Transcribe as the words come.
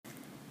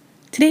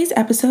Today's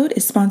episode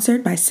is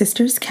sponsored by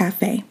Sisters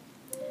Cafe.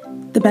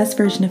 The Best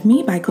Version of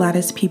Me by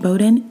Gladys P.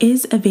 Bowden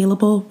is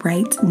available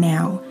right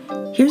now.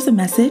 Here's a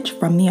message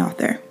from the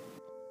author.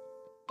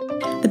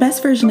 The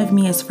best version of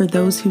me is for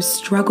those who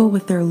struggle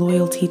with their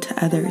loyalty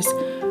to others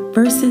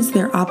versus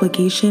their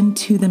obligation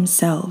to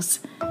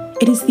themselves.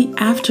 It is the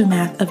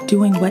aftermath of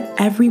doing what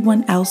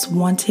everyone else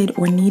wanted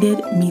or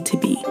needed me to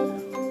be.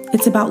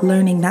 It's about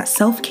learning that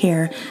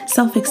self-care,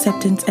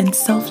 self-acceptance, and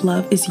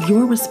self-love is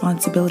your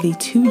responsibility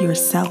to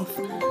yourself.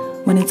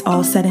 When it's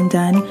all said and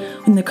done,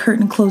 when the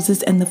curtain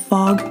closes and the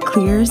fog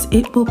clears,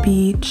 it will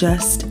be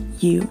just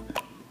you.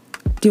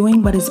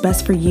 Doing what is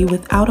best for you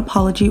without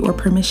apology or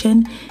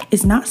permission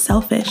is not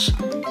selfish.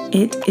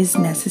 It is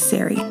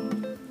necessary.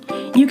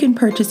 You can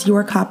purchase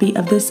your copy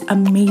of this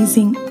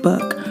amazing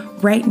book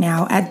right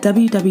now at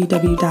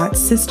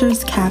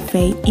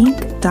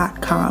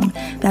www.sisterscafeinc.com.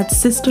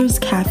 That's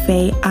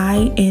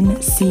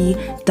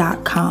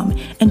sisterscafeinc.com.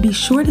 And be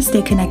sure to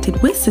stay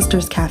connected with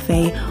Sisters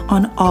Cafe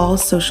on all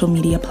social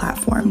media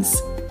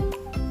platforms.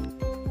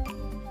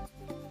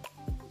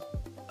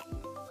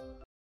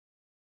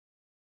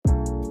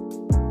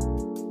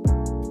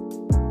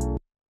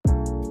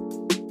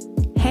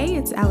 Hey,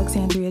 it's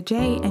Alexandria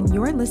J, and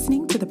you're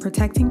listening to the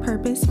Protecting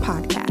Purpose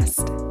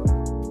podcast.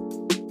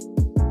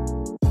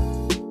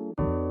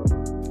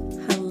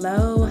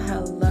 Hello,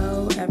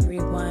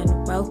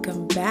 everyone.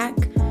 Welcome back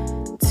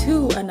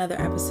to another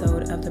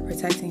episode of the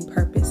Protecting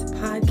Purpose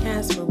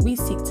podcast, where we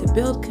seek to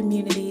build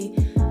community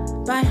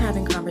by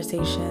having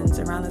conversations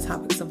around the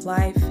topics of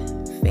life,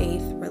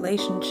 faith,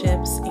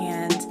 relationships,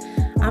 and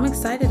I'm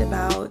excited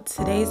about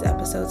today's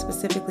episode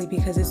specifically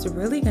because it's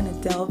really going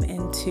to delve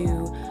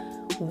into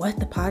what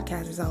the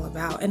podcast is all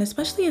about. And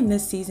especially in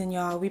this season,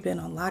 y'all, we've been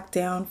on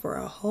lockdown for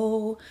a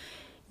whole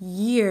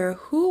year.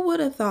 Who would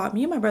have thought?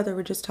 Me and my brother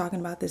were just talking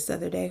about this the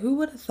other day. Who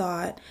would have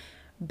thought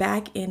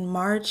back in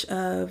March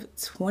of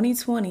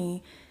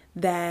 2020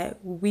 that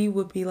we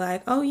would be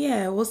like, oh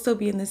yeah, we'll still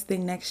be in this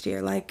thing next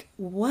year? Like,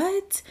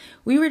 what?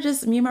 Me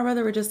and my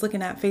brother were just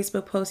looking at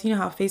Facebook posts. You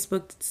know how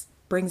Facebook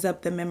brings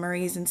up the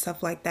memories and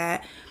stuff like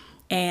that.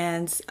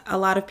 And a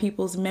lot of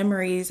people's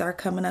memories are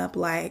coming up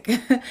like,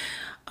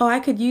 oh, I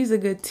could use a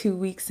good 2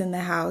 weeks in the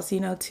house,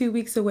 2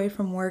 weeks away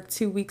from work,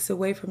 2 weeks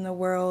away from the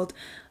world.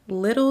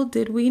 Little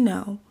did we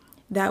know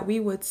that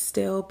we would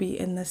still be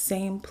in the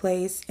same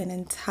place an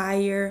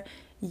entire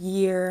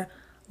year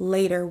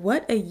later.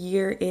 What a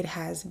year it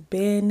has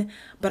been,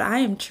 but I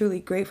am truly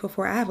grateful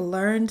for it. I have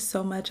learned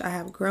so much, I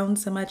have grown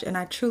so much, and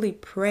I truly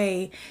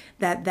pray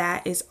that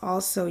that is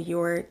also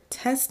your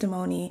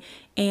testimony.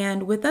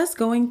 And with us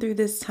going through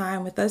this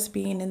time, with us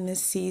being in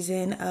this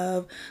season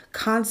of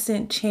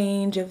constant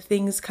change, of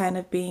things kind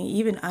of being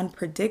even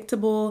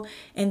unpredictable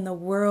in the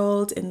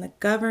world, in the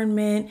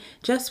government,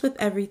 just with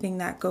everything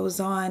that goes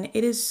on,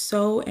 it is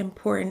so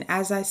important,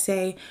 as I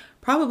say,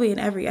 probably in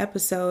every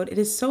episode, it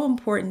is so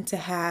important to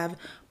have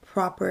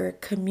proper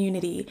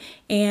community.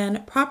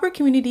 And proper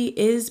community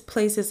is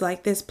places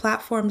like this,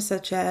 platforms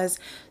such as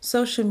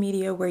social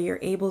media, where you're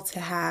able to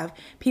have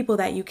people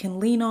that you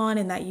can lean on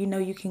and that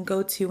you can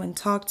go to and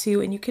talk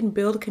to, and you can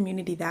build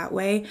community that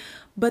way.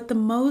 But the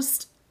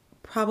most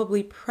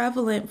probably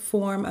prevalent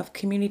form of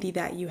community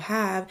that you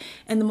have,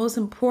 and the most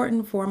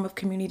important form of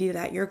community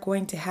that you're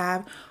going to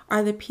have,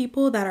 are the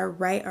people that are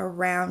right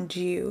around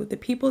you, the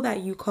people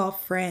that you call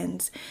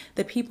friends,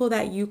 the people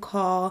that you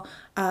call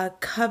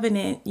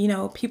covenant,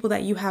 people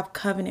that you have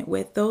covenant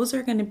with. Those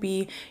are going to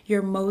be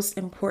your most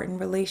important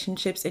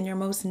relationships and your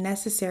most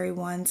necessary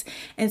ones.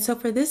 And so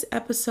for this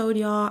episode,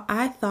 y'all,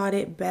 I thought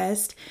it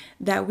best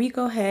that we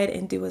go ahead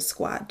and do a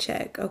squad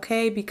check,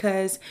 okay?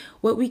 Because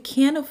what we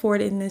can't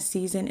afford in this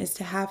season is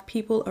to have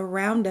people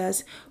around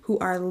us who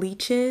are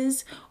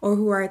leeches or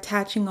who are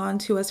attaching on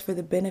to us for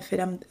the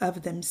benefit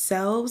of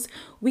themselves.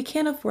 We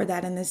can't afford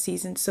that in this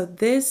season. So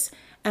this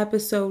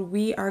episode,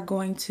 we are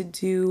going to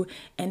do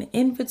an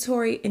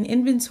inventory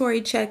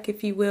check,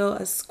 if you will,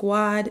 a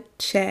squad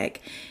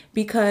check,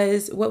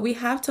 because what we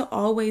have to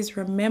always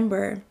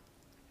remember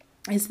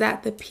is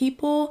that the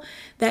people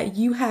that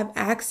you have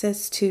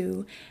access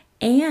to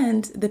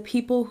and the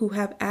people who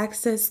have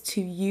access to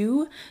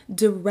you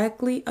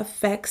directly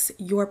affects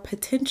your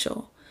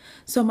potential.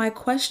 So my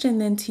question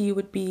then to you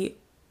would be,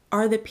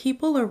 are the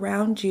people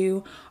around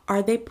you,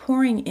 are they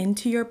pouring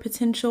into your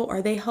potential?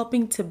 Are they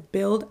helping to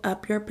build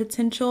up your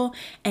potential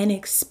and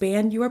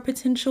expand your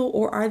potential,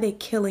 or are they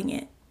killing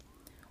it?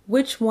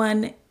 Which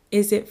one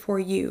is it for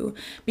you?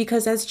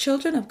 Because as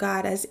children of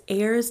God, as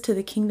heirs to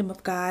the kingdom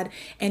of God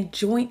and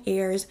joint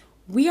heirs,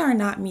 we are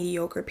not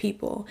mediocre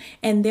people,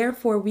 and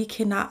therefore we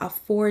cannot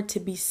afford to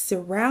be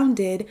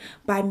surrounded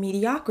by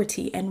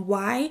mediocrity. And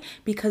why?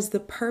 Because the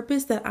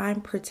purpose that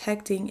I'm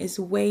protecting is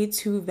way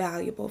too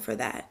valuable for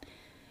that.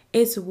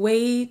 It's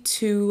way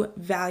too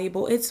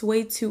valuable. It's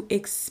way too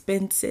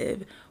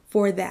expensive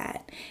for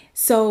that.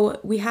 So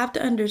we have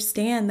to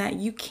understand that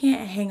you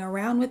can't hang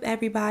around with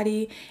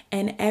everybody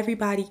and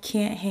everybody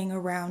can't hang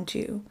around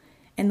you.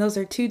 And those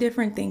are two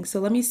different things. So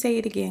let me say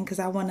it again, because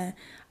I want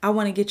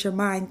to get your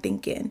mind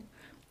thinking.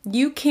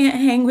 You can't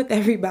hang with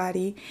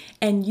everybody,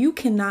 and you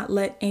cannot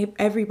let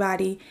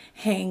everybody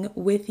hang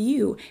with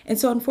you. And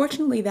so,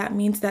 unfortunately, that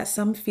means that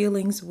some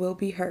feelings will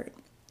be hurt.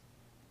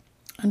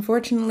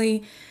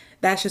 Unfortunately,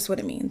 that's just what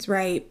it means,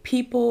 right?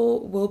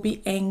 People will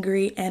be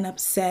angry and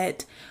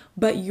upset,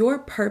 but your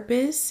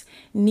purpose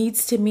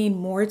needs to mean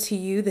more to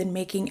you than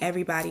making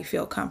everybody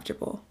feel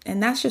comfortable.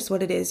 And that's just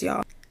what it is,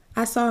 y'all.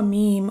 I saw a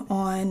meme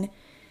on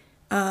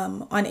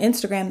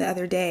Instagram the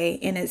other day,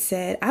 and it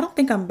said, "I don't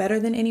think I'm better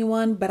than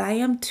anyone, but I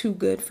am too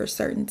good for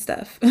certain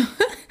stuff."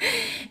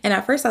 And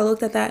at first I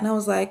looked at that and I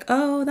was like,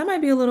 oh, that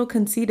might be a little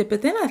conceited.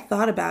 But then I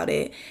thought about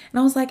it and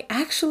I was like,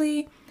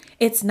 actually,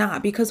 it's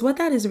not, because what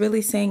that is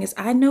really saying is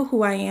I know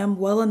who I am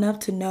well enough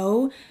to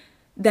know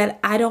that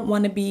I don't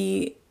want to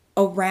be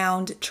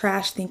around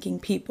trash thinking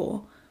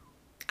people.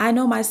 I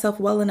know myself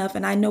well enough,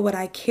 and I know what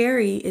I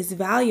carry is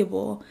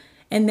valuable.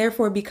 And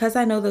therefore, because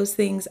I know those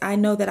things, I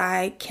know that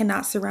I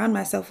cannot surround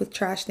myself with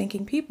trash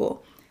thinking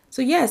people.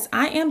 So yes,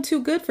 I am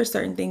too good for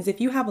certain things. If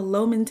you have a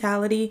low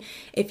mentality,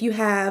 if you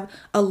have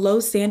a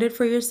low standard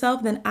for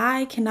yourself, then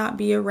I cannot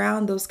be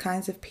around those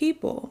kinds of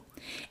people.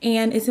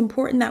 And it's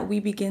important that we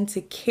begin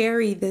to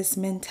carry this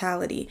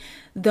mentality.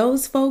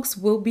 Those folks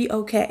will be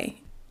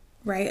okay,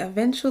 right?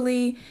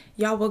 Eventually,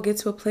 y'all will get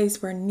to a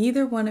place where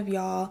neither one of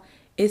y'all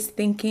is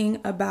thinking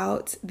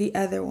about the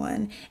other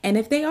one. And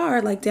if they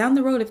are, like down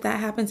the road, if that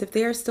happens, if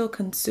they are still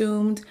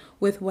consumed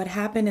with what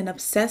happened and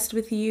obsessed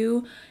with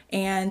you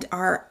and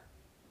are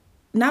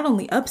not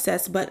only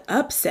obsessed, but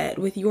upset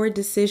with your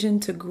decision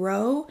to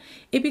grow,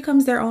 it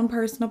becomes their own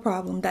personal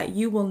problem that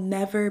you will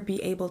never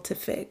be able to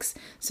fix.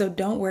 So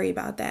don't worry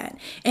about that.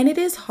 And it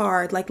is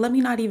hard. Like, let me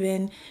not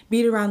even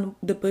beat around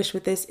the bush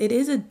with this. It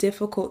is a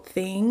difficult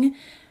thing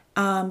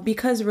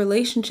because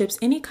relationships,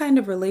 any kind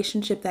of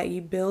relationship that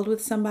you build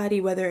with somebody,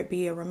 whether it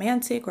be a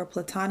romantic or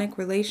platonic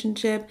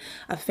relationship,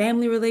 a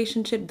family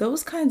relationship,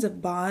 those kinds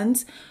of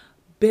bonds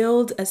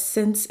build a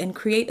sense and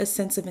create a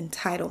sense of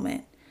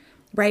entitlement.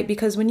 Right?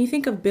 Because when you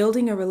think of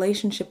building a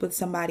relationship with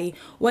somebody,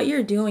 what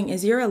you're doing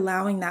is you're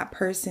allowing that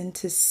person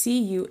to see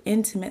you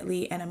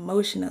intimately and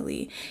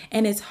emotionally.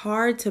 And it's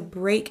hard to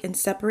break and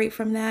separate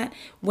from that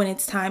when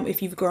it's time,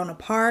 if you've grown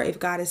apart, if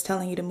God is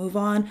telling you to move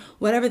on,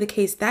 whatever the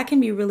case, that can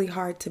be really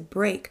hard to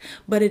break.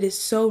 But it is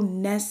so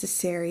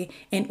necessary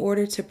in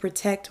order to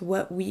protect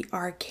what we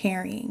are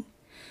carrying.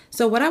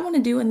 So what I want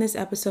to do in this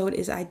episode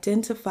is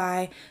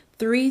identify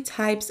three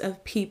types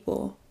of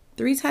people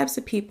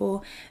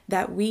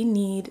that we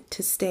need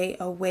to stay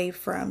away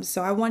from.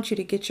 So I want you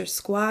to get your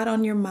squad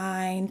on your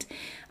mind,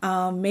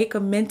 make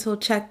a mental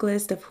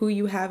checklist of who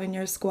you have in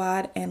your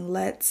squad, and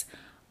let's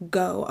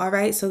go. All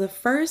right. So the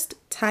first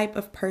type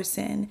of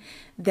person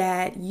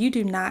that you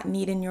do not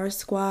need in your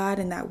squad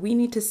and that we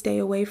need to stay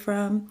away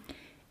from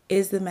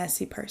is the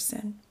messy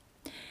person.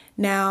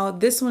 Now,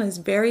 this one is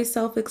very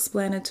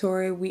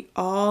self-explanatory. We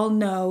all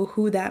know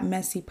who that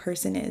messy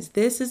person is.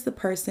 This is the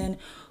person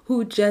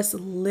who just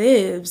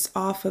lives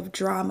off of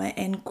drama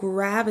and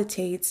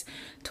gravitates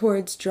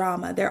towards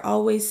drama. They're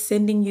always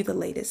sending you the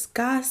latest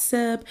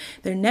gossip.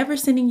 They're never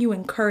sending you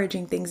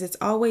encouraging things. It's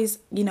always,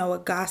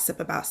 a gossip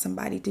about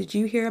somebody. Did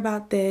you hear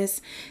about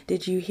this?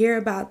 Did you hear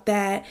about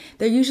that?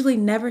 They're usually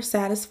never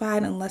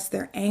satisfied unless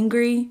they're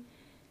angry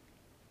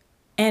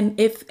and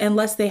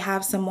unless they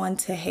have someone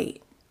to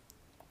hate.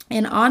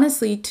 And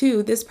honestly,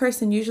 too, this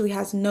person usually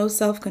has no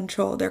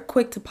self-control. They're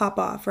quick to pop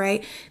off,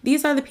 right?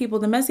 These are the people,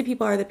 the messy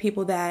people are the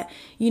people that,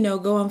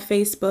 go on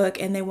Facebook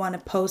and they want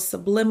to post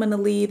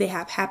subliminally. They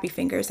have happy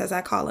fingers, as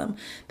I call them.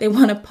 They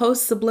want to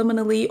post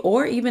subliminally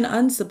or even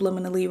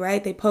unsubliminally,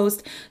 right? They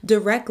post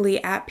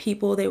directly at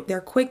people. They're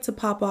quick to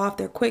pop off.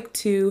 They're quick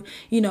to,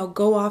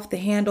 go off the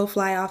handle,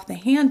 fly off the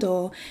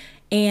handle.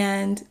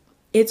 And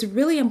it's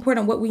really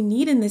important. What we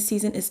need in this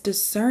season is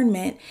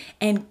discernment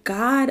and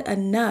God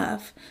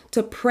enough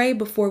to pray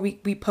before we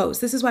post.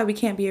 This is why we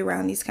can't be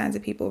around these kinds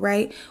of people,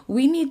 right?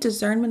 We need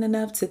discernment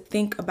enough to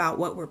think about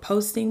what we're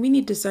posting. We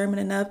need discernment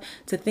enough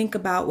to think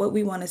about what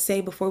we want to say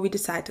before we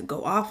decide to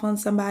go off on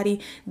somebody.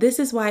 This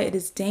is why it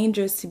is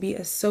dangerous to be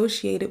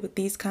associated with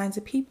these kinds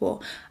of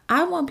people.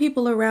 I want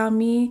people around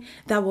me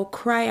that will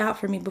cry out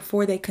for me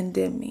before they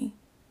condemn me.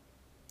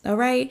 All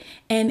right.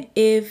 And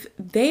if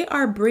they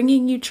are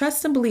bringing you,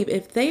 trust and believe,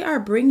 if they are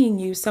bringing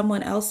you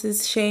someone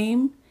else's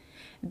shame,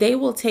 they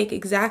will take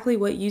exactly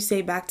what you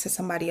say back to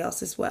somebody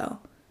else as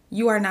well.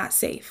 You are not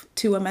safe.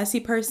 To a messy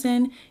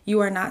person, you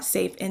are not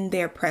safe in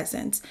their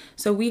presence.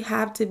 So we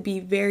have to be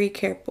very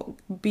careful,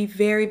 be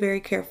very,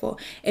 very careful.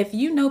 If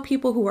you know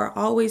people who are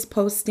always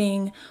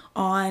posting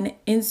on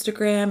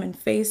Instagram and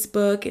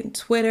Facebook and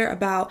Twitter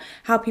about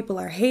how people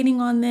are hating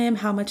on them,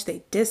 how much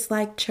they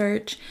dislike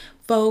church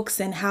folks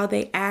and how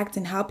they act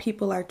and how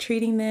people are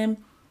treating them,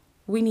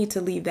 we need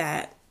to leave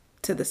that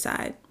to the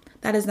side.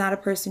 That is not a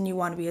person you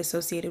want to be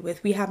associated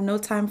with. We have no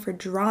time for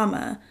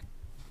drama.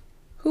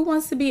 Who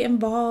wants to be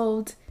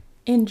involved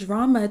in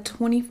drama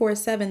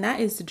 24/7? That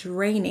is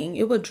draining.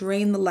 It will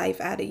drain the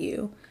life out of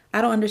you.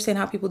 I don't understand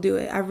how people do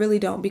it. I really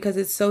don't, because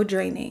it's so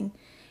draining.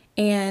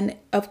 And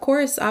of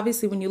course,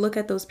 obviously, when you look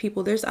at those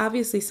people, there's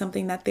obviously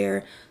something that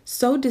they're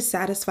so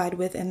dissatisfied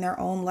with in their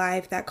own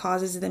life that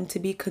causes them to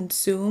be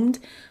consumed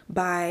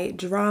by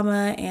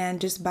drama and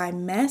just by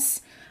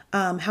mess.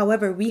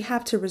 However, we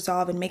have to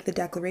resolve and make the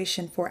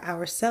declaration for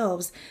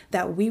ourselves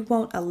that we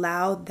won't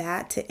allow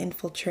that to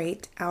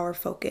infiltrate our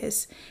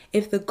focus.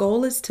 If the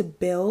goal is to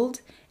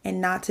build and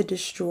not to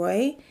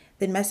destroy,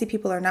 then messy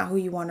people are not who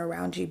you want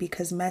around you,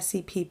 because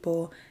messy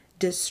people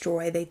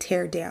destroy, they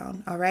tear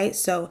down. All right.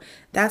 So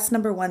that's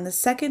number one. The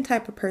second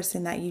type of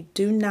person that you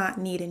do not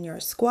need in your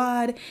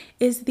squad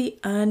is the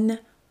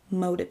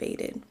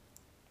unmotivated.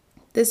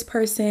 This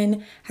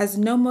person has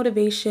no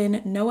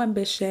motivation, no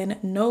ambition,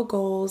 no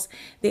goals.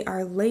 They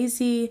are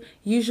lazy,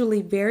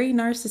 usually very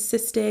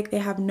narcissistic. They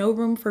have no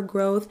room for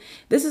growth.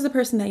 This is a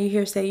person that you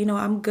hear say, you know,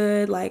 I'm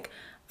good. Like,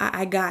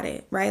 I got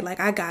it, right? Like,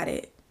 I got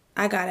it.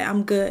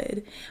 I'm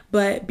good.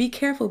 But be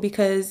careful,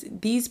 because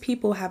these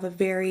people have a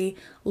very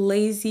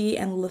lazy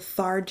and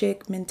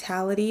lethargic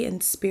mentality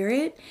and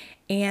spirit.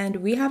 And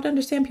we have to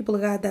understand, people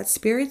of God, that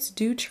spirits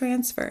do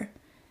transfer.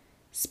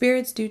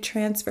 Spirits do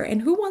transfer.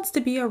 And who wants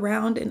to be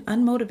around an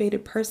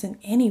unmotivated person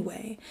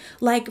anyway?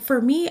 Like, for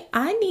me,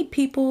 I need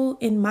people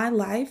in my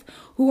life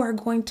who are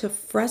going to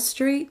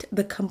frustrate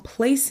the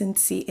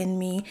complacency in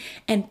me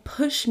and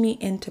push me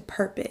into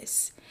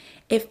purpose.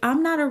 If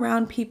I'm not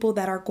around people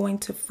that are going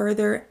to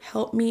further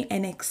help me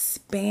and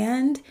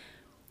expand,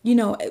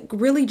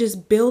 really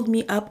just build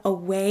me up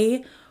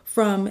away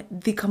from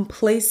the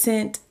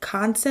complacent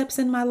concepts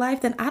in my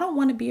life, then I don't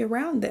want to be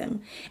around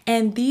them.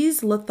 And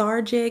these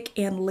lethargic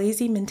and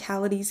lazy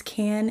mentalities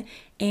can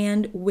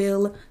and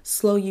will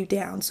slow you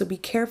down. So be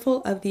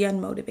careful of the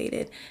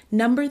unmotivated.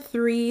 Number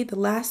 3, the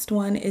last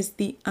one, is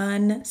the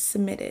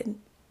unsubmitted.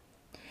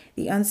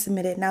 The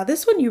unsubmitted. Now,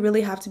 this one you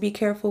really have to be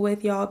careful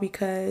with, y'all,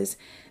 because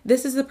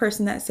this is the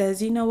person that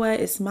says, you know what,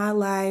 it's my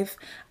life,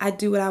 I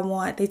do what I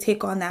want. They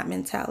take on that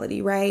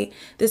mentality, right?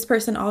 This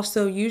person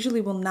also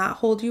usually will not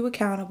hold you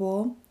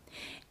accountable.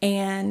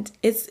 And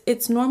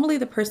it's normally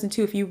the person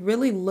too, if you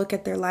really look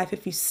at their life,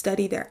 if you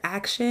study their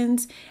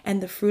actions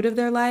and the fruit of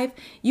their life,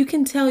 you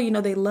can tell,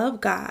 they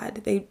love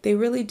God. They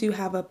really do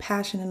have a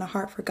passion and a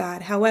heart for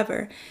God.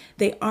 However,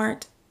 they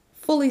aren't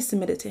fully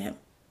submitted to Him,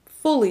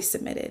 fully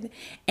submitted.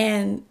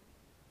 And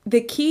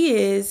the key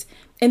is,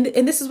 and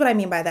this is what I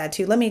mean by that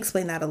too. Let me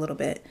explain that a little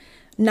bit.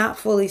 Not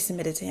fully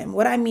submitted to Him.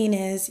 What I mean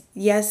is,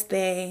 yes,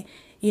 they're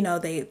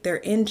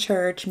in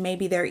church.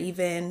 Maybe they're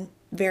even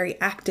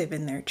very active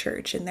in their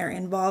church and they're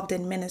involved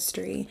in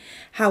ministry.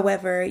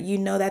 However,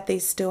 that they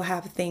still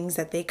have things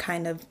that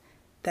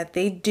that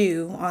they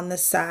do on the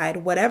side.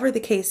 Whatever the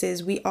case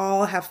is, we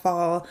all have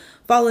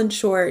fallen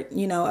short,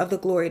 of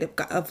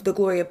the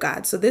glory of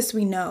God. So this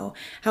we know.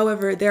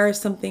 However, there are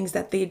some things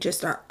that they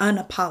just are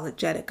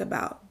unapologetic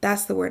about.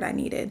 That's the word I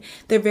needed.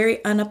 They're very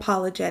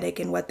unapologetic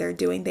in what they're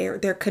doing.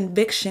 Their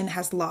conviction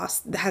has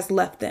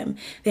left them.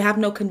 They have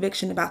no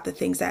conviction about the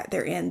things that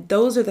they're in.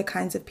 Those are the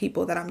kinds of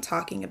people that I'm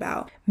talking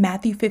about.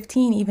 Matthew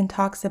 15 even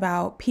talks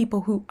about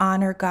people who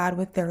honor God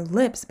with their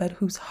lips, but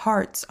whose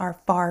hearts are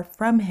far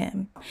from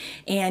Him.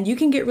 And you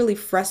can get really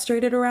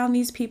frustrated around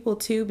these people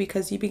too,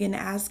 because you begin to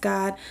ask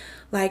God,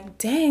 like,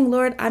 dang,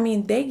 Lord,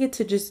 they get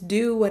to just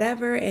do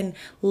whatever and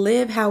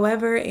live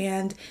however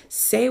and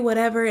say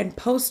whatever and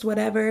post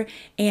whatever.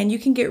 And you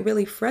can get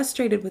really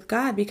frustrated with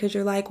God because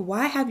you're like,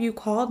 why have you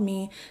called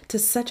me to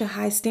such a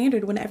high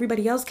standard when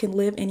everybody else can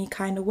live any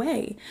kind of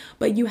way?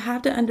 But you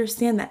have to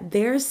understand that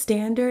their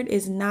standard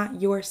is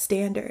not your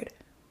standard.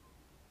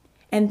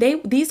 And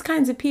these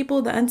kinds of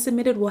people, the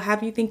unsubmitted, will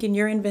have you thinking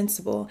you're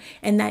invincible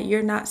and that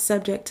you're not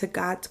subject to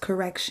God's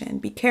correction.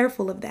 Be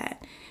careful of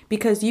that,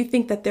 because you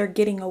think that they're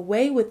getting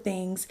away with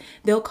things.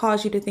 They'll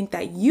cause you to think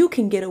that you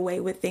can get away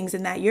with things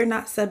and that you're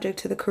not subject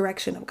to the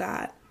correction of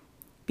God.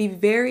 Be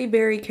very,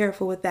 very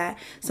careful with that.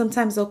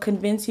 Sometimes they'll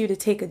convince you to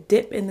take a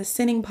dip in the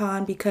sinning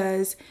pond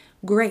because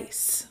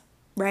grace,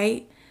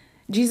 right?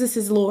 Jesus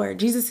is Lord,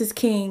 Jesus is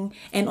King,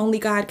 and only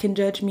God can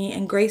judge me,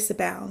 and grace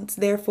abounds.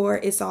 Therefore,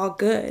 it's all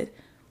good.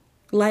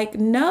 Like,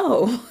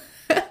 no.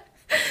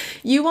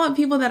 You want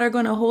people that are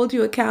going to hold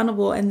you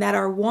accountable and that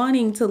are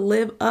wanting to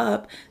live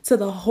up to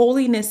the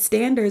holiness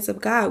standards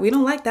of God. We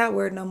don't like that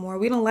word no more.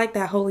 We don't like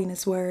that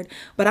holiness word,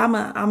 but I'm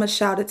a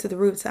shout it to the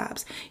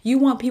rooftops. You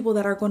want people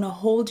that are going to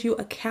hold you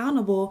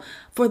accountable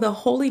for the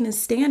holiness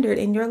standard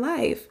in your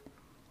life.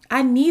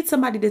 I need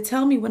somebody to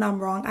tell me when I'm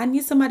wrong. I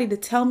need somebody to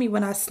tell me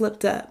when I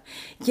slipped up.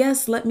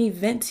 Yes, let me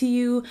vent to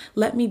you.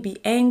 Let me be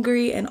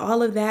angry and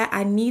all of that.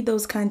 I need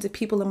those kinds of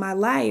people in my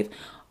life.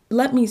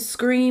 Let me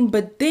scream,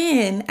 but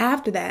then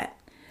after that,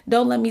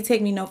 don't let me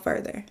take me no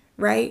further,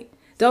 right?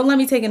 Don't let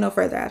me take it no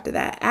further after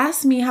that.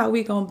 Ask me how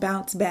we gonna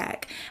bounce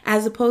back,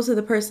 as opposed to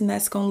the person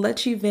that's gonna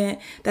let you vent,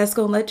 that's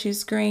gonna let you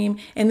scream,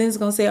 and then is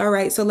gonna say, all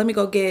right, so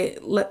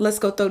let's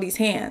go throw these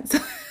hands.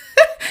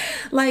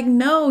 Like,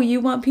 no, you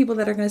want people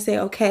that are going to say,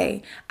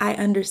 okay, I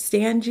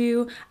understand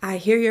you. I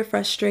hear your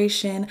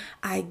frustration.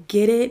 I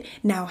get it.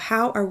 Now,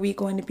 how are we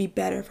going to be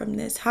better from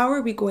this? How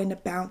are we going to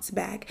bounce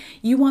back?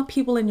 You want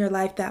people in your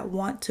life that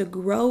want to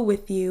grow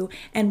with you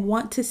and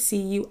want to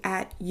see you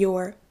at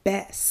your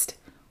best,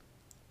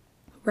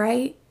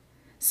 right?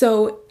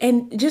 So,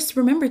 and just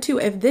remember too,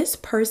 if this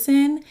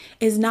person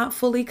is not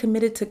fully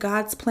committed to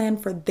God's plan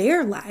for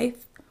their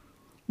life,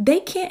 they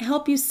can't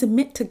help you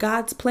submit to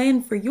God's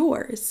plan for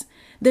yours.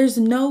 There's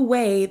no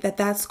way that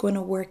that's going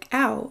to work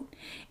out.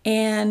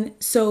 And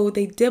so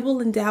they dibble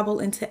and dabble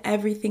into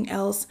everything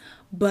else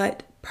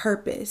but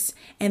purpose.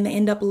 And they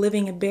end up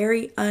living a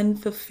very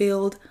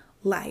unfulfilled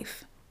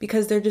life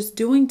because they're just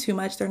doing too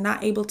much. They're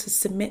not able to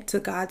submit to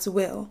God's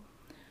will.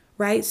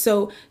 Right?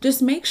 So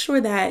just make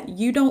sure that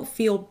you don't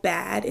feel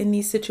bad in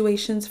these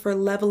situations for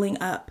leveling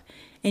up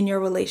in your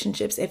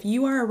relationships. If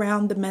you are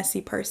around the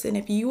messy person,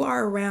 if you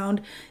are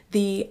around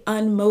the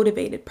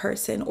unmotivated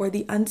person or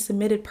the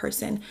unsubmitted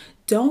person,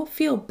 don't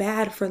feel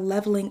bad for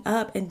leveling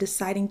up and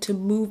deciding to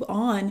move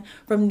on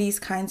from these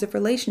kinds of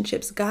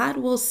relationships. God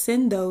will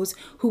send those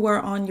who are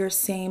on your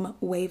same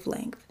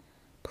wavelength.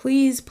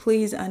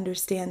 Please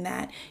understand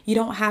that. You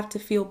don't have to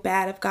feel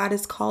bad if God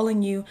is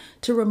calling you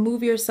to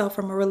remove yourself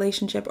from a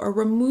relationship or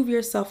remove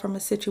yourself from a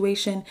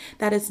situation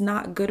that is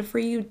not good for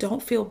you.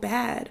 Don't feel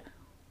bad.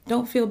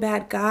 Don't feel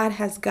bad. God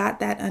has got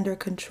that under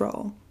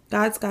control.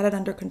 God's got it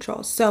under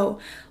control. So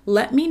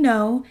let me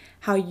know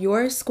how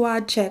your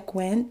squad check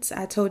went.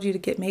 I told you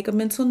to make a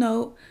mental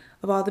note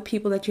of all the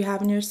people that you have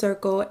in your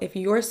circle. If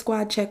your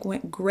squad check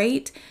went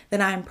great,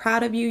 then I'm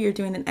proud of you. You're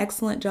doing an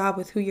excellent job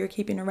with who you're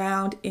keeping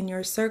around in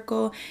your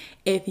circle.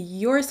 If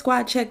your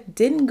squad check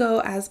didn't go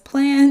as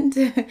planned,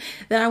 then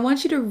I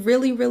want you to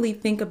really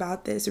think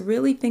about this.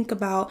 Really think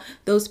about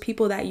those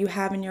people that you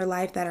have in your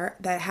life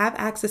that have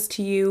access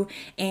to you,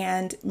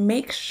 and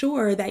make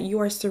sure that you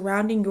are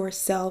surrounding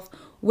yourself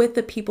with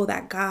the people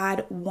that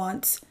God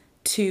wants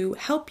to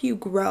help you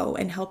grow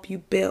and help you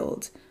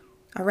build.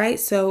 All right.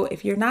 So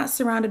if you're not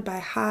surrounded by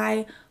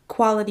high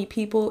quality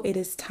people, it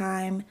is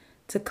time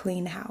to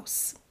clean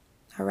house.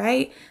 All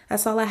right.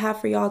 That's all I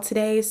have for y'all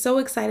today. So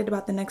excited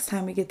about the next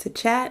time we get to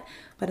chat.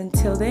 But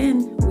until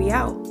then, we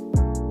out.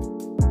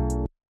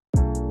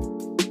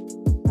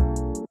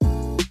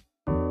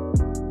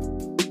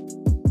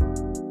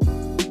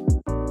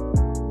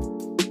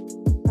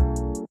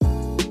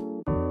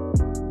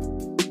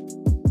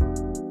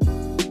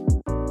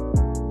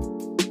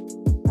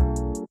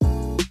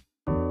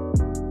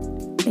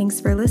 Thanks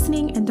for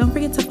listening, and don't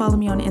forget to follow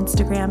me on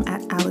Instagram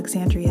at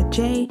Alexandria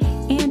J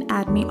and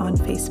add me on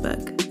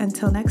Facebook.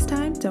 Until next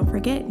time, don't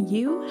forget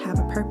you have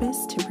a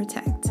purpose to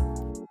protect.